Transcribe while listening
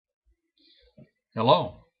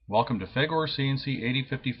Hello, welcome to Fagor CNC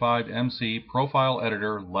 8055 MC Profile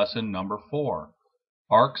Editor Lesson number 4,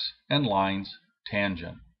 Arcs and Lines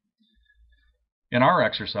Tangent. In our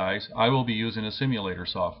exercise, I will be using a simulator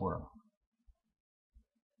software.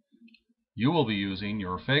 You will be using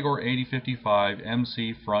your Fagor 8055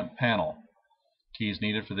 MC front panel. Keys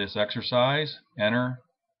needed for this exercise: Enter,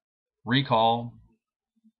 Recall,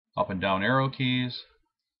 up and down arrow keys,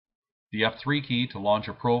 the F3 key to launch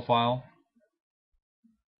a profile.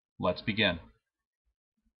 Let's begin.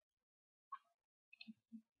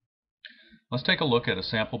 Let's take a look at a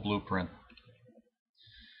sample blueprint.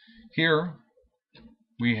 Here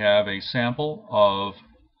we have a sample of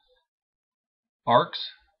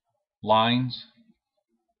arcs, lines,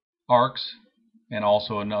 arcs, and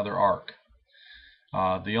also another arc.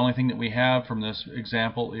 The only thing that we have from this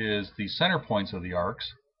example is the center points of the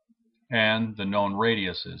arcs and the known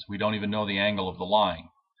radiuses. We don't even know the angle of the line.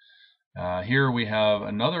 Here we have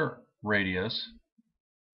another radius.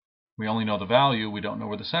 We only know the value, we don't know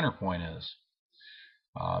where the center point is.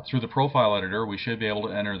 Through the profile editor, we should be able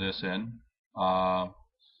to enter this in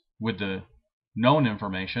with the known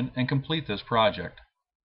information and complete this project.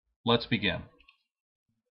 Let's begin.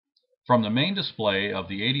 From the main display of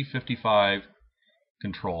the 8055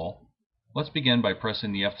 control, let's begin by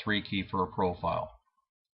pressing the F3 key for a profile.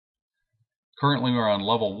 Currently we're on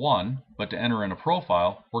level 1, but to enter in a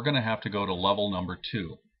profile, we're going to have to go to level number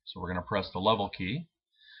 2. So we're going to press the level key.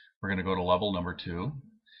 We're going to go to level number 2.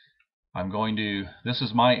 This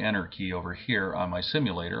is my enter key over here on my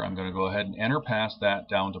simulator. I'm going to go ahead and enter past that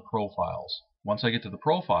down to profiles. Once I get to the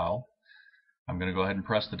profile, I'm going to go ahead and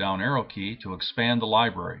press the down arrow key to expand the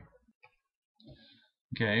library.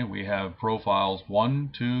 Okay, we have profiles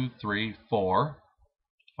 1, 2, 3, 4.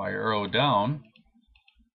 If I arrow down,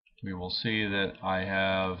 we will see that I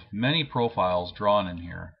have many profiles drawn in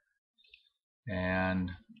here.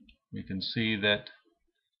 And we can see that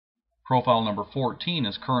profile number 14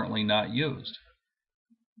 is currently not used.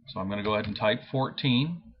 So I'm going to go ahead and type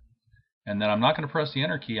 14, and then I'm not going to press the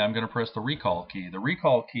enter key, I'm going to press the recall key. The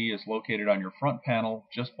recall key is located on your front panel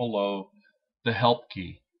just below the help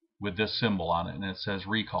key with this symbol on it, and it says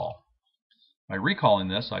recall. By recalling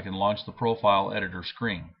this, I can launch the profile editor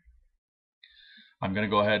screen. I'm going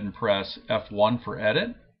to go ahead and press F1 for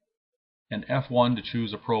edit and F1 to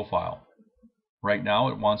choose a profile. Right now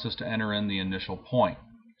it wants us to enter in the initial point.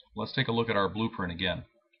 Let's take a look at our blueprint again.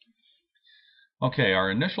 Okay,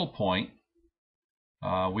 our initial point,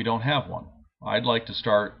 we don't have one. I'd like to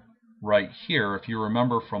start right here. If you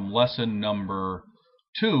remember from lesson number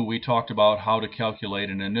 2, we talked about how to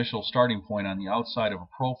calculate an initial starting point on the outside of a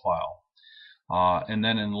profile. And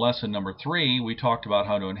then in lesson number 3, we talked about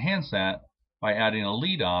how to enhance that by adding a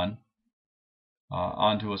lead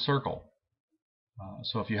onto a circle.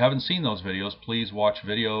 So if you haven't seen those videos, please watch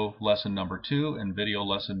video lesson number 2 and video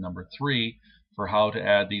lesson number 3 for how to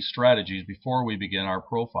add these strategies before we begin our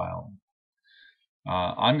profiling.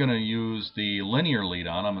 I'm going to use the linear lead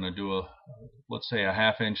on. I'm going to do let's say a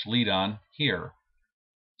half-inch lead on here.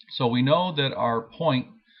 So we know that our point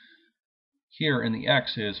here in the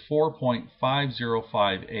X is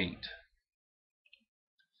 4.5058.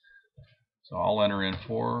 So I'll enter in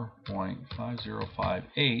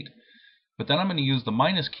 4.5058, but then I'm going to use the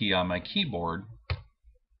minus key on my keyboard,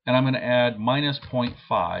 and I'm going to add minus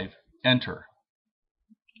 0.5, enter.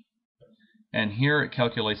 And here it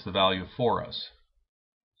calculates the value for us.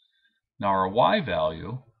 Now our Y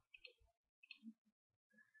value,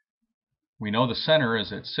 we know the center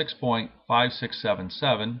is at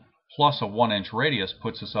 6.5677, plus a 1-inch radius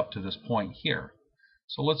puts us up to this point here.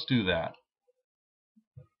 So let's do that.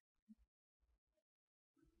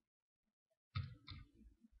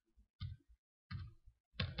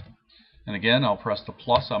 And again, I'll press the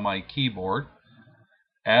plus on my keyboard,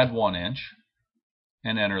 add 1 inch,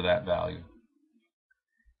 and enter that value.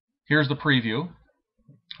 Here's the preview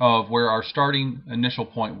of where our starting initial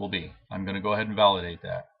point will be. I'm going to go ahead and validate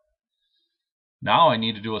that. Now I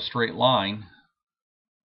need to do a straight line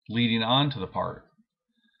leading on to the part.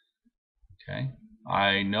 Okay,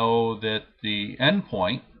 I know that the end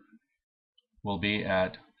point will be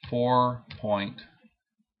at 4.5058.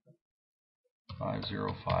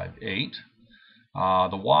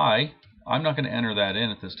 The Y, I'm not going to enter that in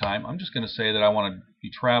at this time. I'm just going to say that I want to be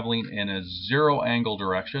traveling in a 0 angle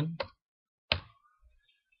direction.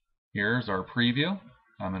 Here's our preview.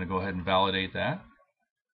 I'm going to go ahead and validate that.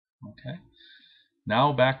 Okay.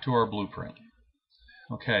 Now back to our blueprint.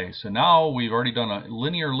 Okay, so now we've already done a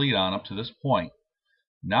linear lead on up to this point.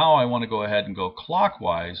 Now I want to go ahead and go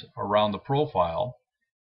clockwise around the profile.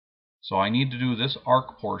 So I need to do this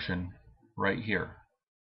arc portion right here.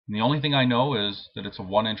 And the only thing I know is that it's a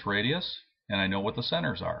 1-inch radius, and I know what the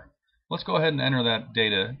centers are. Let's go ahead and enter that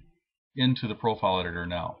data into the profile editor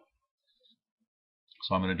now.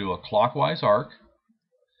 So I'm going to do a clockwise arc.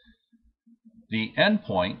 The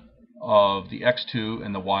endpoint of the x2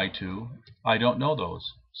 and the y2, I don't know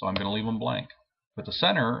those, so I'm going to leave them blank. But the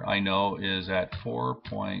center I know is at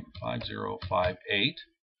 4.5058,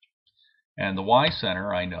 and the y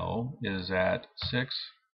center I know is at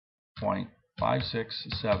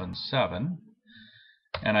 6.5677,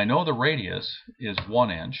 and I know the radius is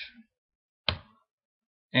 1 inch,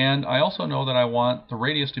 and I also know that I want the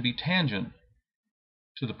radius to be tangent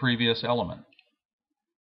to the previous element.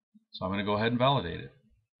 So I'm going to go ahead and validate it.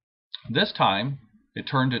 This time it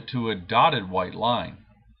turned it to a dotted white line.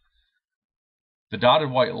 The dotted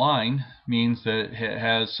white line means that it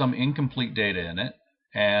has some incomplete data in it,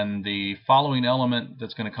 and the following element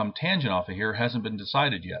that's going to come tangent off of here hasn't been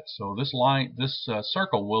decided yet. So this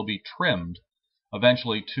circle will be trimmed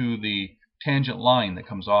eventually to the tangent line that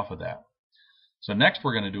comes off of that. So next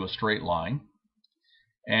we're going to do a straight line,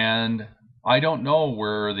 and I don't know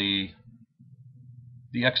where the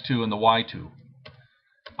x2 and the y2.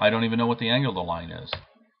 I don't even know what the angle of the line is.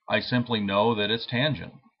 I simply know that it's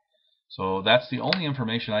tangent. So that's the only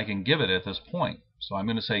information I can give it at this point. So I'm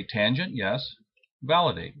going to say tangent, yes,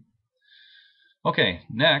 validate. Okay,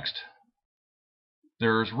 next,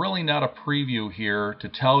 there's really not a preview here to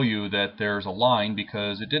tell you that there's a line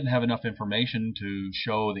because it didn't have enough information to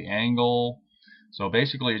show the angle. So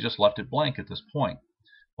basically it just left it blank at this point.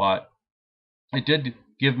 But it did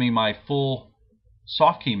give me my full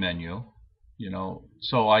soft key menu,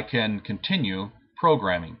 so I can continue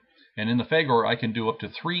programming. And in the Fagor, I can do up to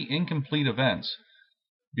 3 incomplete events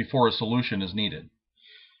before a solution is needed.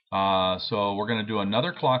 So we're going to do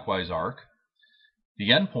another clockwise arc.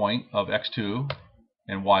 The endpoint of x2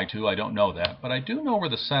 and y2, I don't know that, but I do know where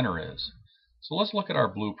the center is. So let's look at our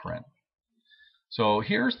blueprint. So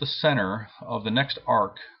here's the center of the next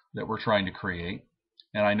arc that we're trying to create,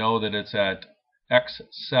 and I know that it's at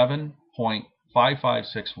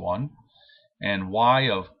x7.5561 and y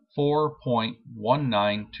of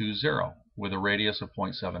 4.1920 with a radius of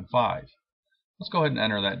 0.75. Let's go ahead and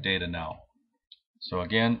enter that data now. So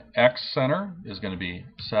again, x center is going to be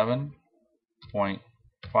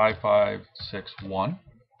 7.5561,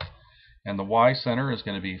 and the y center is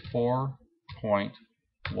going to be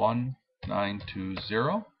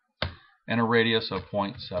 4.1920, and a radius of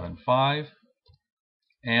 0.75.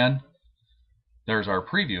 And there's our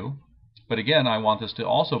preview, but again I want this to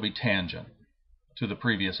also be tangent to the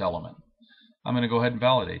previous element. I'm going to go ahead and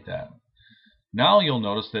validate that. Now you'll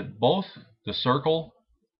notice that both the circle,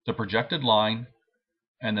 the projected line,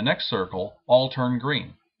 and the next circle all turn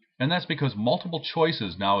green. And that's because multiple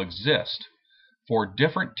choices now exist for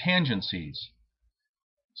different tangencies.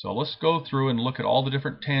 So let's go through and look at all the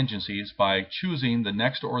different tangencies by choosing the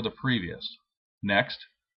next or the previous. Next.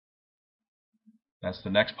 That's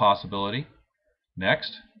the next possibility.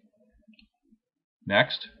 Next.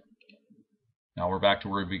 Next. Now we're back to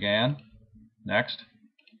where we began. Next.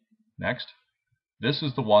 Next. This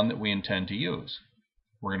is the one that we intend to use.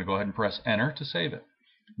 We're going to go ahead and press Enter to save it.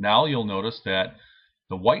 Now you'll notice that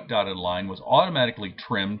the white dotted line was automatically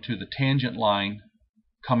trimmed to the tangent line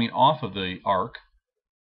coming off of the arc.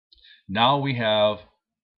 Now we have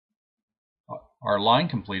our line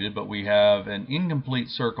completed, but we have an incomplete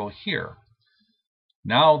circle here.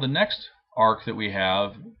 Now the next arc that we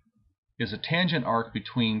have is a tangent arc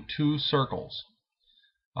between 2 circles.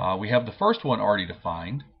 We have the first one already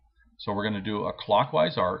defined, so we're going to do a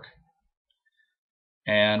clockwise arc,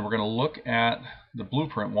 and we're going to look at the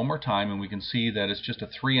blueprint one more time, and we can see that it's just a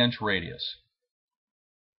 3-inch radius.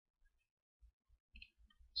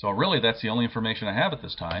 So really that's the only information I have at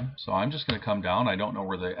this time. So I'm just going to come down. I don't know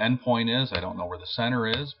where the end point is, I don't know where the center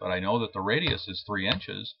is, but I know that the radius is 3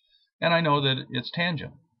 inches, and I know that it's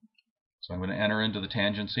tangent. So I'm going to enter into the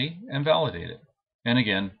tangency and validate it. And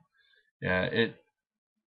again, it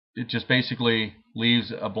just basically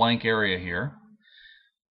leaves a blank area here.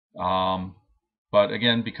 But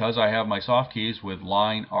again, because I have my soft keys with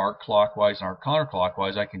line, arc, clockwise, and arc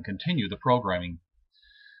counterclockwise, I can continue the programming.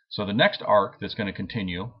 So the next arc that's going to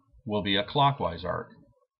continue will be a clockwise arc.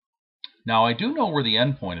 Now I do know where the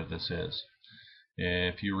end point of this is.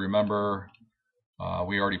 If you remember,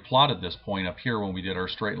 we already plotted this point up here when we did our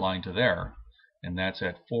straight line to there, and that's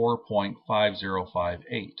at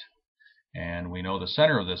 4.5058. And we know the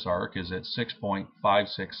center of this arc is at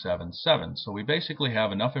 6.5677. So we basically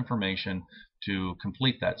have enough information to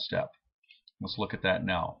complete that step. Let's look at that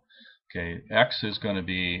now. Okay, x is going to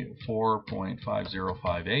be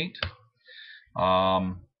 4.5058.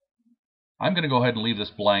 I'm going to go ahead and leave this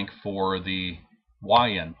blank for the y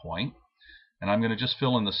endpoint. And I'm going to just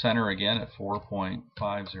fill in the center again at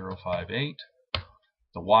 4.5058.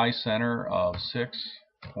 The y center of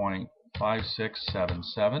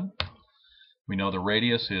 6.5677. We know the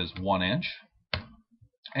radius is 1 inch.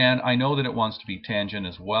 And I know that it wants to be tangent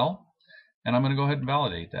as well. And I'm going to go ahead and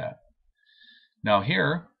validate that. Now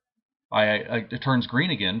here, it turns green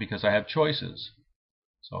again because I have choices.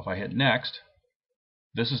 So if I hit next,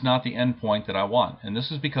 this is not the endpoint that I want. And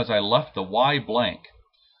this is because I left the y blank.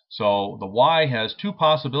 So the y has two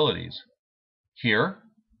possibilities, here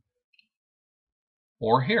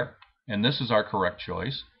or here. And this is our correct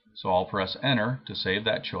choice. So I'll press enter to save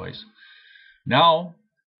that choice. Now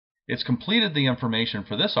it's completed the information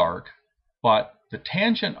for this arc, but the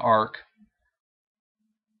tangent arc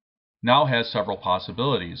now has several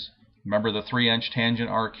possibilities. Remember the 3-inch tangent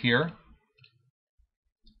arc here?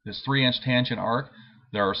 This 3-inch tangent arc,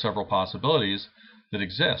 there are several possibilities that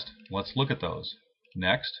exist. Let's look at those.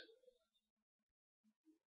 Next.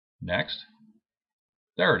 Next.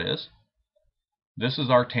 There it is. This is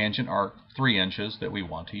our tangent arc 3 inches that we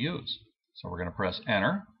want to use. So we're going to press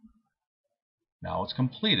enter. Now it's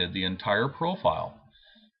completed the entire profile.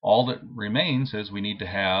 All that remains is we need to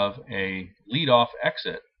have a lead-off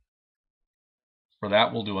exit. For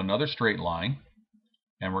that we'll do another straight line.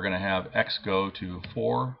 And we're going to have x go to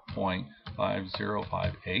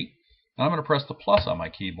 4.5058. And I'm going to press the plus on my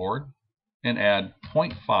keyboard and add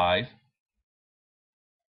 0.5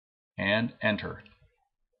 and enter.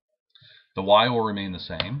 The y will remain the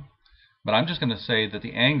same, but I'm just going to say that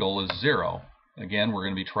the angle is 0. Again, we're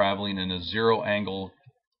going to be traveling in a 0 angle,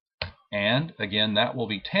 and again that will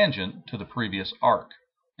be tangent to the previous arc,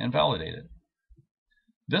 and validate it.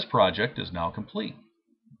 This project is now complete.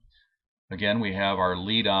 Again, we have our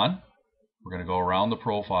lead on. We're going to go around the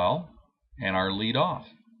profile and our lead off.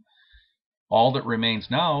 All that remains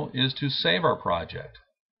now is to save our project.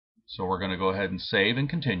 So we're going to go ahead and save and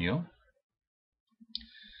continue.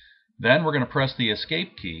 Then we're going to press the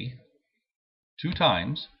escape key 2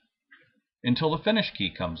 times until the finish key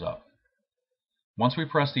comes up. Once we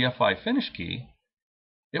press the F5 finish key,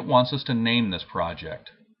 it wants us to name this project.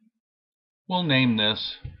 We'll name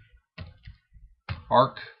this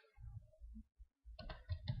arc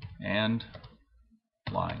and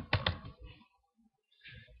line.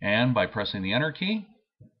 And by pressing the enter key,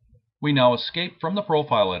 we now escape from the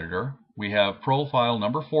profile editor. We have profile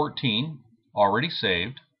number 14 already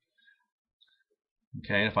saved.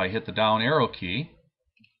 Okay, if I hit the down arrow key,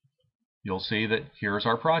 you'll see that here's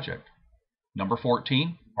our project. Number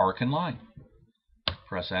 14, arc and line.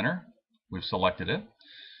 Press enter. We've selected it.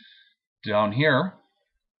 Down here,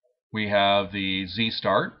 we have the Z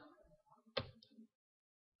start,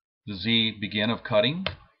 the Z begin of cutting,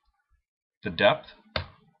 the depth,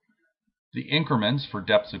 the increments for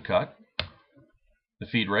depths of cut, the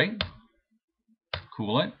feed rate,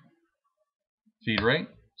 coolant, feed rate,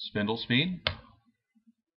 spindle speed,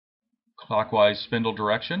 clockwise spindle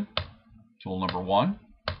direction, tool number 1.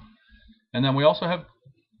 And then we also have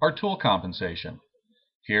our tool compensation.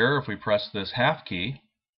 Here, if we press this half key,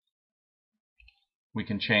 we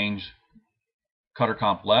can change cutter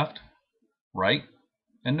comp left, right,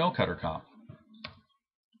 and no cutter comp.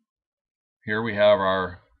 Here we have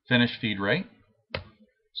our finish feed rate,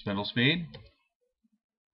 spindle speed,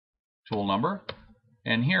 tool number,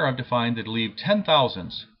 and here I've defined to leave 10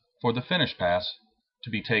 thousandths for the finish pass to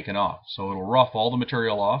be taken off. So it'll rough all the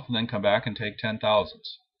material off and then come back and take 10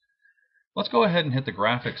 thousandths. Let's go ahead and hit the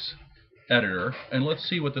graphics editor and let's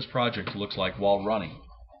see what this project looks like while running.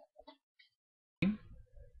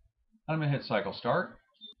 I'm going to hit cycle start.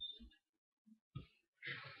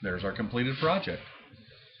 There's our completed project.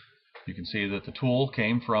 You can see that the tool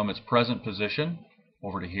came from its present position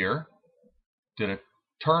over to here. Did a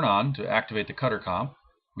turn on to activate the cutter comp.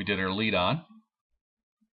 We did our lead on.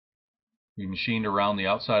 We machined around the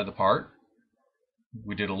outside of the part.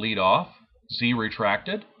 We did a lead off. Z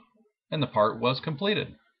retracted. And the part was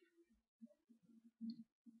completed.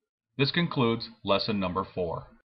 This concludes lesson number 4.